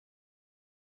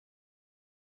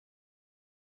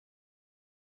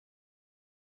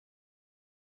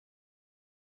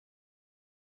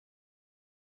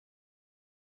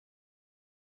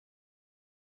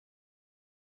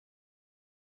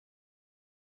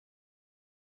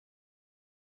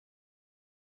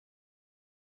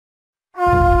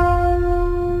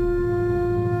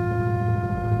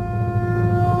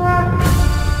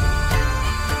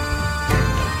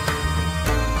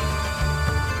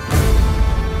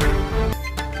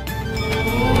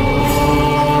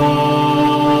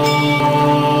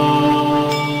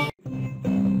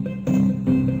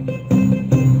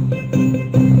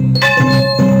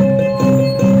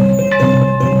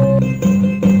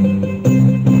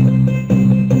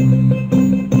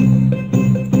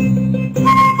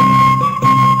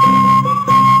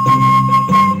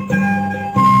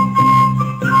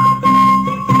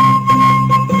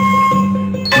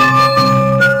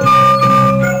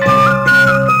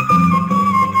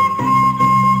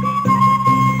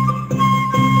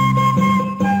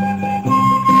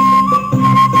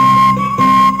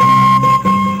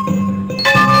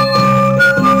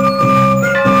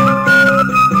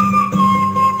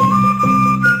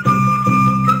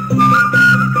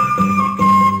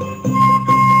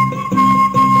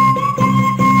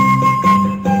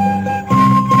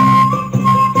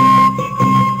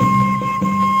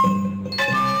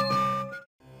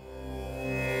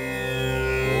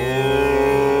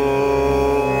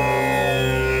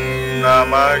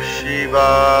Namah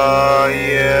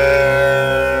Shivaya.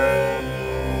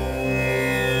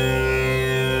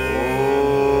 Om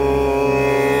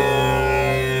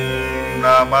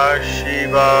Namah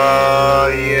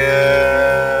Shivaya.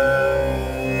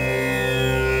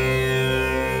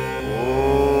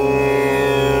 Om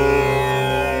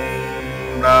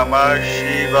Namah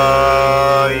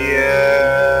Shivaya.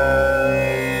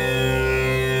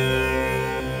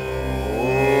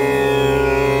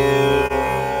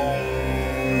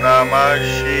 Namah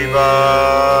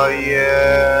Shivaya.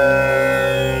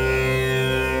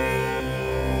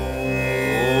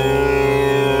 Om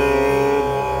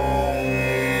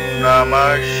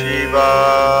Namah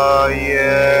Shivaya.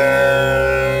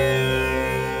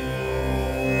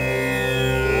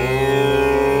 Om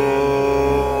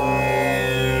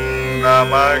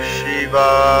Namah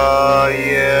Shivaya.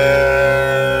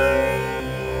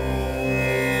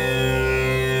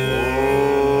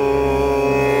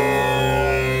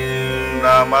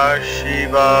 Namah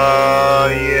Shivaya.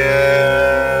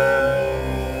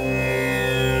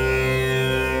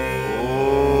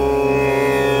 Om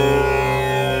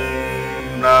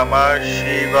Namah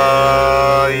Shivaya.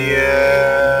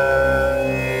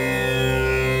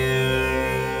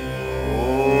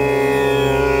 Om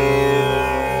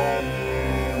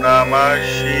Namah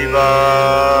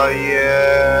Shivaya.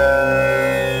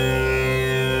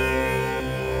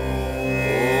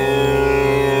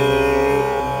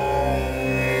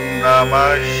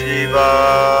 Namah Shivaya. Om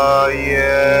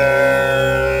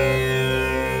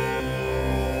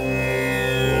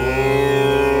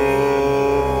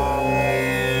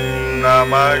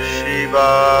Namah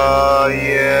Shivaya.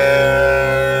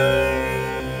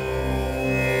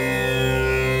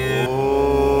 Om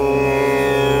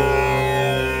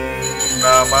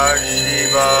Namah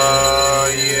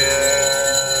Shivaya.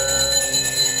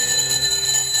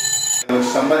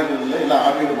 சம்பாதிக்கிறதுல இல்ல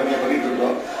ஆன்மீக பணியை பண்ணிட்டு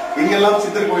இருக்கோம். எங்கெல்லாம்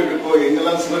சித்தர் கோயில் இருக்கோ,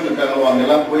 எங்கெல்லாம் சிவன் இருக்காங்களோ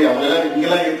அங்கெல்லாம் போய் அவங்க எல்லாம்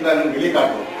இங்கெல்லாம் இருக்கிறாங்கன்னு வெளியே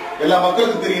காட்டுறோம். எல்லா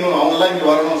மக்களுக்கும் தெரியணும், அவங்க எல்லாம் இங்க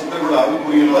வரணும், சித்தர்களோட அருள்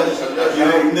புரியணும்.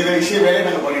 இந்த விஷயம் வேலையை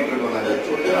நாங்க பண்ணிட்டு இருக்கோம்.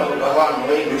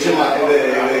 நிச்சயமா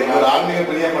ஒரு ஆன்மீக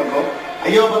பணியா பண்றோம்.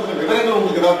 ஐயா பத்தின விவரங்கள்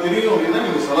உங்களுக்கு ஏதாவது தெரியும் அப்படின்னா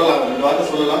நீங்க சொல்லலாம், ரெண்டு வார்த்தை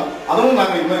சொல்லலாம். அதுவும்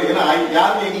நாங்க இது மாதிரி ஏன்னா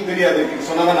யாருமே எங்களுக்கு தெரியாது,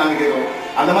 சொன்னாதான் நாங்க கேட்கறோம்.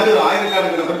 அந்த மாதிரி ஒரு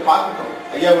ஆயிரக்கணக்கான பேர் பார்க்கட்டும்,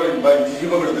 ஐயாவோட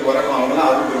ஜீவபடத்துக்கு வரணும், அவங்களாம்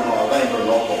அருள் பெறணும். அதுதான் எங்களோட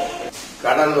நோக்கம்.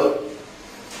 கடலூர்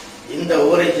இந்த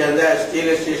ஊரை சேர்ந்த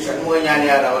ஸ்ரீ சண்முக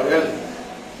ஞானியார் அவர்கள்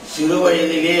சிறு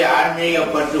வயதிலே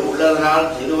ஆன்மீகப்பட்டு உள்ளதனால்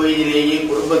சிறு வயதிலேயே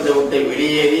குடும்பத்தை விட்டு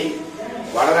வெளியேறி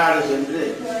வடநாடு சென்று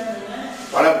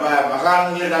பல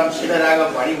மகான்களிடம் சீடராக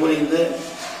பணிபுரிந்து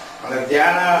அந்த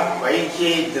தியான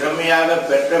பயிற்சியை திறமையாக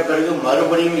பெற்ற பிறகு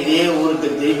மறுபடியும் இதே ஊருக்கு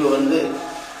திரும்பி வந்து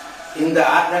இந்த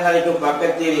ஆற்றங்கரைக்கு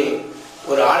பக்கத்தில்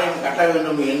ஒரு ஆலயம் கட்ட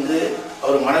வேண்டும் என்று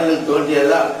அவர் மனதில்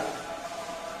தோன்றியதால்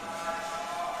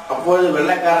அப்போது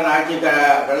வெள்ளைக்கார ஆட்சி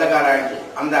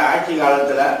அந்த ஆட்சி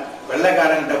காலத்துல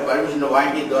வெள்ளைக்காரங்கிட்ட பர்மிஷன்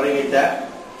வாங்கி தொடங்கிட்ட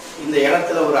இந்த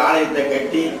இடத்துல ஒரு ஆலயத்தை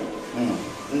கட்டி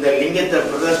இந்த லிங்கத்தை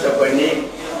பிரதிஷ்டை பண்ணி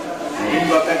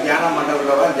பின்பக்கம் தியான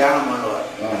மண்டபத்துல தியானம் பண்ணுவார்.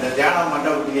 அந்த தியான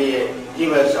மண்டபத்திலேயே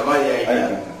ஜீவ சமாதி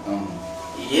ஆகிட்டார்.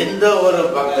 எந்த ஒரு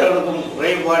பக்தர்களுக்கும்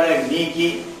குறைபாடை நீக்கி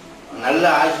நல்ல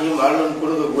ஆட்சியும் அருளும்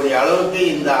கொடுக்கக்கூடிய அளவுக்கு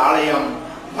இந்த ஆலயம்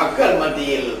மக்கள்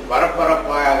மத்தியில்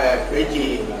பரபரப்பாக பேச்சு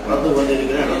நடந்து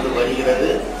வருகிறது.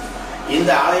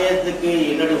 இந்த ஆலயத்துக்கு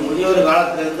என்னுடைய முதியோர்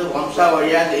காலத்திலிருந்து வம்சா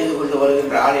வழியாக செய்து கொண்டு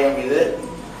வருகின்ற ஆலயம் இது.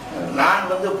 நான்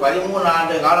 13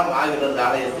 ஆண்டு காலம் ஆகிறது இந்த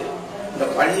ஆலயத்தில். இந்த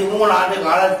 13 ஆண்டு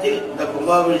காலத்தில் இந்த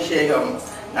கும்பாபிஷேகம்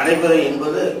நடைபெறும்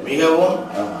என்பது மிகவும்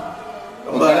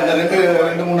ரொம்ப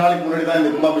 2-3 நாளைக்கு முன்னாடி தான்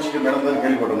இந்த கும்பாபிஷேகம் நடந்ததுன்னு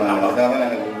கேள்விப்பட்டோம். அதுக்காக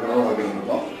நாங்கள்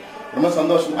இருக்கோம். ரொம்ப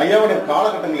சந்தோஷம். ஐயாவுடைய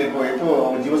காலகட்டங்கள் எப்போ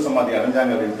ஜீவசமாதி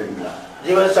அடைஞ்சாங்க அப்படின்னு தெரியுங்களா?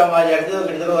 ஜீவசமாதி அடைஞ்சது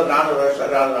கிட்டத்தட்ட ஒரு 400 வருஷம்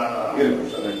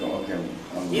இருக்கு.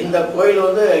 இந்த கோயில்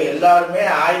எல்லாருமே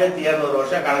 1200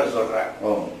 வருஷம் கணக்கு சொல்றாங்க.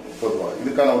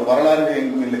 இதுக்கான ஒரு வரலாறு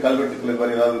எங்கும் இல்லை, கல்வெட்டுக்கள்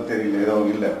மாதிரி ஏதாவது தெரியல,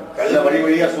 எதுவும் இல்ல. வழி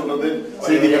வழியா சொல்றது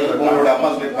செய்திகள் உங்களோட அம்மா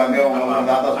சொல்லியிருக்காங்க, உங்களோட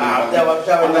தாத்தா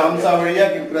சொல்லியிருக்காங்க, அந்த அம்சா வழியா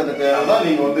இருக்கிறதான்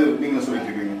நீங்க சொல்லிட்டு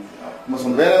இருக்கீங்க.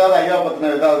 வேற ஏதாவது ஐயா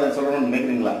பத்தின ஏதாவது சொல்லணும்னு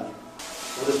நினைக்கிறீங்களா?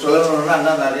 இது சொல்லணும்னா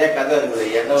இன்னும் நிறைய கதை இருக்குது.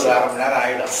 என்ன ஒரு 1/2 மணி நேரம்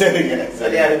ஆயிடும். சரிங்க,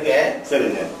 சரியா இருக்கு.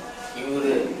 சரிங்க.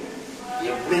 இவரு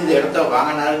எப்படி இந்த இடத்த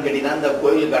வாங்கினாருன்னு கேட்டீங்கன்னா, இந்த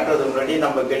கோயில் கட்டுறதுக்கு முன்னாடி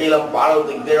நம்ம கெடிலம்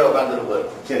பாலத்துக்கு கீழே உட்காந்துருப்பாரு.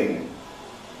 சரிங்க.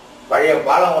 பழைய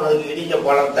பாலம் ஒன்று இடிச்ச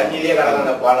பாலம், தண்ணியிலே கிடந்த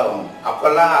அந்த பாலம்.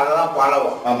 அப்பெல்லாம் அதெல்லாம் பாலம்.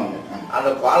 அந்த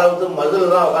பாலத்துக்கு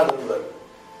மதுல தான் உட்காந்துருப்பாரு.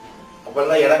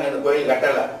 அப்பெல்லாம் இடங்க இந்த கோயில்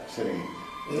கட்டல. சரிங்க.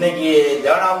 இன்னைக்கு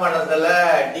தேவனாம்பட்டினத்துல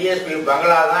டிஎஸ்பி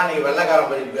பங்களா தான் இன்னைக்கு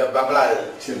வெள்ளைக்காரன் பங்களா. இது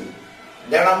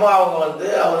தினமும் அவங்க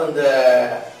அவர் இந்த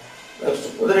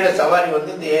குதிரையில சவாரி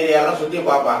இந்த ஏரியாலாம் சுத்தி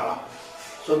பார்ப்பாங்களாம்.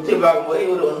 சுத்தி பார்க்கும்போது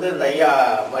இவர் இந்த ஐயா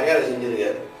மரியாதை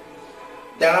செஞ்சிருக்காரு.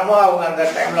 தினமும் அவங்க அந்த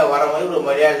டைமில் வரும்போது ஒரு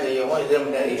மரியாதை செய்யவும் இதே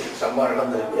மாதிரி சம்பவம்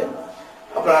நடந்திருக்கு.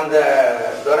 அப்புறம் அந்த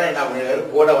துறை என்ன பண்ணிருக்காரு,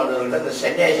 கூட வந்தவர்கிட்ட இந்த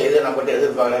சன்னியாசி எது நம்மகிட்ட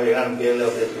எதிர்பார்க்கல வேணான்னு தெரியல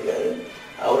அப்படின்னு இருக்காரு.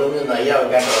 அவர் வந்து இந்த ஐயாவை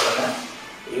கேட்ட உடனே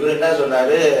இவர் என்ன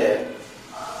சொன்னார்,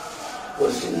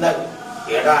 ஒரு சின்ன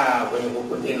இடம் கொஞ்சம்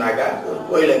கொடுத்தீங்கன்னாக்கா ஒரு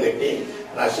கோயிலை கட்டி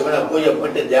நான் சிவனை பூஜை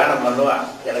பண்ணிட்டு தியானம் பண்ணுவேன்,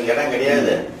 எனக்கு இடம்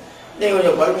கிடையாது, நீங்கள்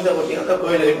கொஞ்சம் பர்மிஷன் கொடுத்தீங்கன்னா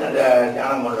கோயிலை கட்டி நான்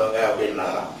தியானம் பண்ணுவாங்க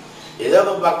அப்படின்னாங்க. ஏதோ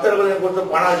பக்தர்களும்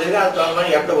கொடுத்து பணம் வச்சிருக்கேன், அது தகுந்த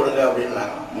மாதிரி இடத்த கொடுங்க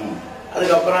அப்படின்னாங்க.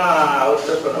 அதுக்கப்புறம்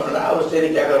அவர்கிட்ட சொன்னோம்னா அவர் சரி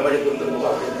கேட்குற மாதிரி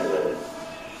கொடுத்துருக்கோம் அப்படின்னு.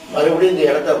 மறுபடியும் இந்த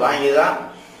இடத்த வாங்கி தான்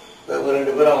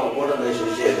 2 பேரும் அவங்க கூட இந்த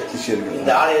சிஷியர்கள்.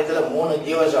 இந்த ஆலயத்தில் 3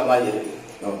 ஜீவ சமாதி இருக்கு.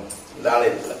 இந்த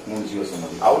ஆலயத்தில் 3 ஜீவ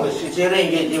சமாதி. அவங்க சிஷியரும்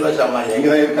இங்கே ஜீவ சமாதி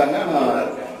இங்கதான் இருக்காங்க.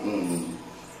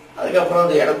 அதுக்கப்புறம்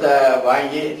இந்த இடத்த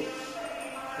வாங்கி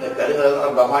இந்த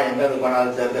கருங்கல் பகவான் எங்கேருந்து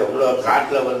கொண்டாந்து தெரிஞ்ச இவ்வளோ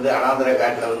காட்டில் வந்து அனாந்திர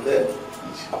காட்டில் வந்து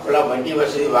அப்பெல்லாம் வண்டி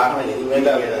வசதி வாகனம் எதுவுமே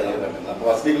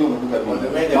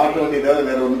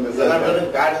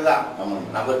காடு தான்.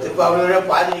 நம்ம திருப்பாவூரோட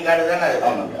பாதி காடு தானே.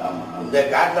 இந்த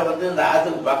காட்டுல வந்து இந்த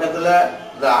ஆத்துக்கு பக்கத்துல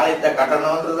இந்த ஆலயத்தை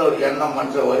கட்டணும்ன்றது ஒரு எண்ணம்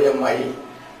மனசுல ஒரே மாதிரி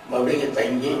மறுபடியும்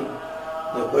தங்கி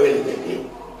இந்த கோயில் கட்டி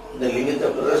இந்த லிங்கத்தை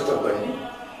பிரதிஷ்டை பண்ணி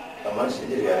இந்த மாதிரி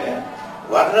செஞ்சிருக்காங்க.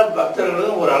 வர்ற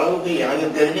பக்தர்களும் ஒரு அளவுக்கு எனக்கு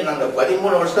தெரிஞ்சு நான் அந்த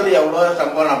 13 வருஷத்துல எவ்வளோ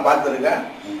சம்பவம் நான் பார்த்துருக்கேன்.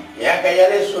 என்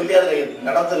கையாலே சொல்லி அதை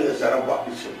நடந்திருக்கு சிறப்பா.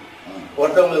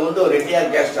 ஒருத்தவங்களுக்கு வந்து ஒரு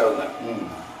ரெட்டியார் கேஸ்ட் அவங்க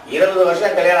 20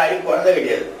 வருஷம் கல்யாணம் ஆகி குழந்தை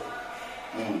கிடையாது,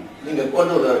 நீங்க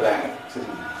கொண்டு வந்துருக்காங்க.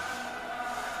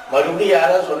 மறுபடியும்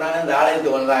யாராவது சொன்னாங்க இந்த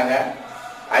ஆலயத்துக்கு வந்தாங்க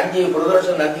 5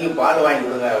 பிரதோஷம் நந்திக்கு பால் வாங்கி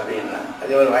கொடுங்க அப்படின்னா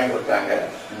அதே மாதிரி வாங்கி கொடுத்தாங்க.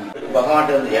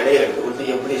 பகவான்கிட்ட வந்து இலையை எடுத்து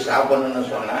கொடுத்து எப்படி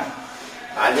சாப்பிடணும்னு சொன்னேன்.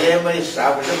 அதே மாதிரி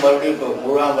சாப்பிட்டு மறுபடியும் இப்போ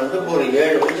முழுவாம இருந்து இப்போ ஒரு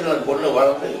 7 வயசுல ஒரு பொண்ணு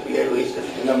வளர்ந்து 7 வயசு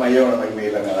இருக்கு. நம்ம ஐயாவோட மகிமை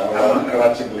இல்லைங்க.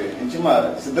 நிச்சயமா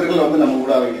சித்தர்கள் வந்து நம்ம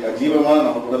கூட ஜீவமா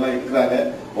நம்ம கூட தான் இருக்கிறாங்க,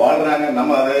 வாழ்றாங்க.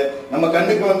 நம்ம அதை நம்ம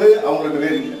கண்ணுக்கு வந்து அவங்களுக்கு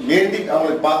வேண்டி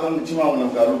அவங்களுக்கு பார்த்தோம், நிச்சயமா அவங்க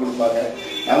நமக்கு அருள் கொடுப்பாங்க.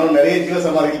 நாங்களும் நிறைய ஜீவ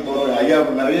சமாதிக்கு போறோம். ஐயா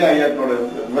நிறைய ஐயாக்களோட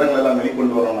விவரங்கள் எல்லாம்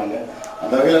வெளிக்கொண்டு வரோம். நாங்க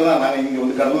அந்த வகையில தான் நாங்க இங்க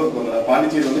வந்து கடலூருக்கு வந்தோம்.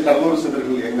 பாண்டிச்சேரி வந்து கடலூர்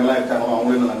சித்தர்கள் எங்கெல்லாம் இருக்காங்களோ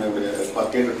அவங்களையும் நாங்க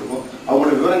கேட்டுட்டு இருக்கோம்.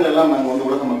 அவங்களோட விவரங்கள் எல்லாம் நாங்க வந்து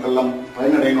உலக மக்கள் எல்லாம்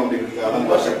பயனடையணும் அப்படிங்கிறது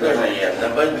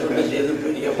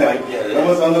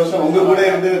ரொம்ப சந்தோஷம். உங்க கூட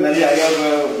இருந்து நிறைய ஐயாவோட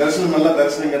தரிசனம்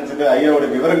கிடைச்சிட்டு ஐயாவோட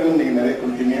விவரங்களும் நீங்க நிறைய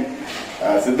கொடுத்தீங்க.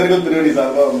 சித்தர்கள் திருவடி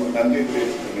சார்பா உங்களுக்கு நன்றி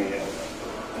தெரிவிச்சிருக்கீங்க.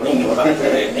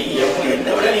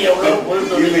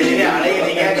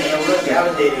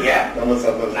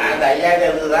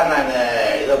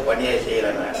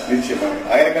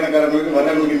 ஆயிரக்கணக்கானவர்களுக்கு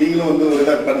வரவங்களுக்கு நீங்களும் வந்து ஒரு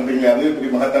இதாக பண்றீங்க, அதுவே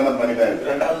பெரிய மகத்தான பணிதான் இருக்கு.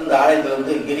 2வது இந்த ஆலயத்துல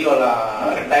வந்து கிரிவலம்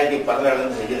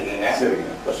 2017 செஞ்சிருக்கேங்க.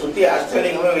 இப்ப சுத்தி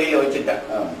அஷ்டலிங்கமும் வெளியில வச்சுட்டேன்.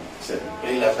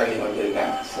 வெளியில அஷ்டலிங்கம்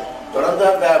வச்சிருக்கேன். தொடர்ந்து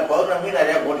அந்த பௌர்ணமி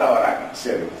நிறைய கூட்டம் வராங்க.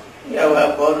 சரி,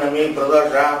 பௌர்ணமி,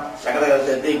 பிரதோஷம், சங்கர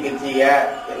சதுர்த்தி, கிருத்திகை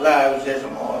எல்லா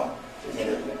விசேஷமும்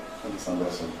செஞ்சுருக்கு.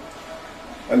 சந்தோஷம்.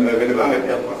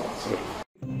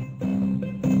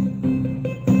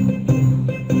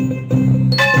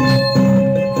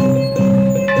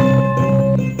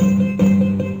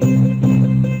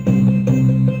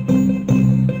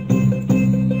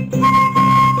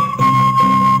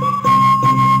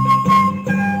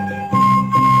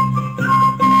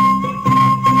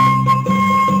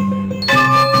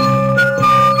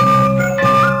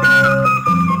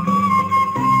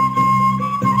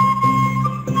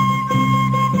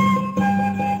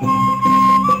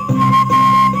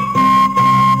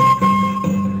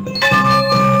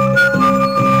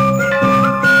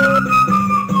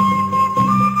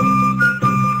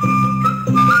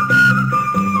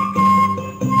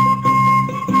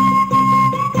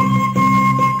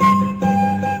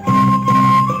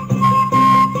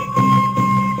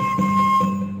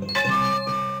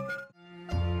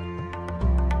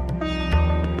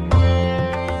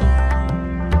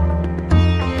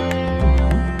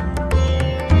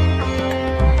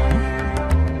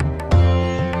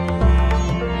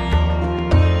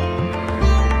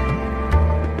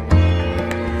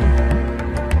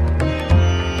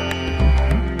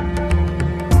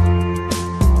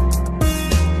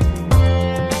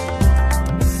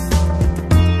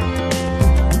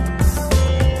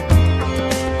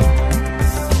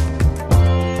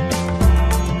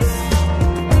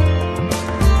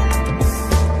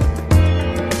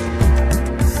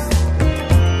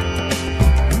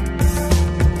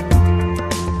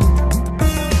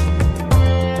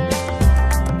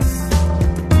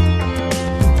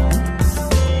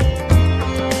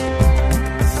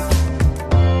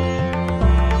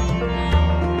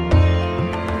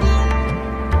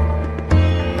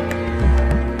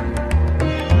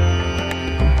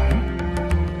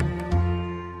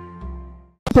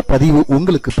 இந்த பதிவு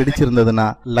உங்களுக்கு பிடிச்சிருந்ததுன்னா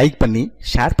லைக் பண்ணி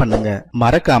ஷேர் பண்ணுங்க.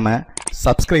 மறக்காம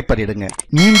சப்ஸ்கிரைப் பண்ணிடுங்க.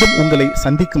 மீண்டும் உங்களை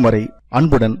சந்திக்கும் வரை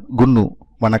அன்புடன் குன்னு.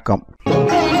 வணக்கம்.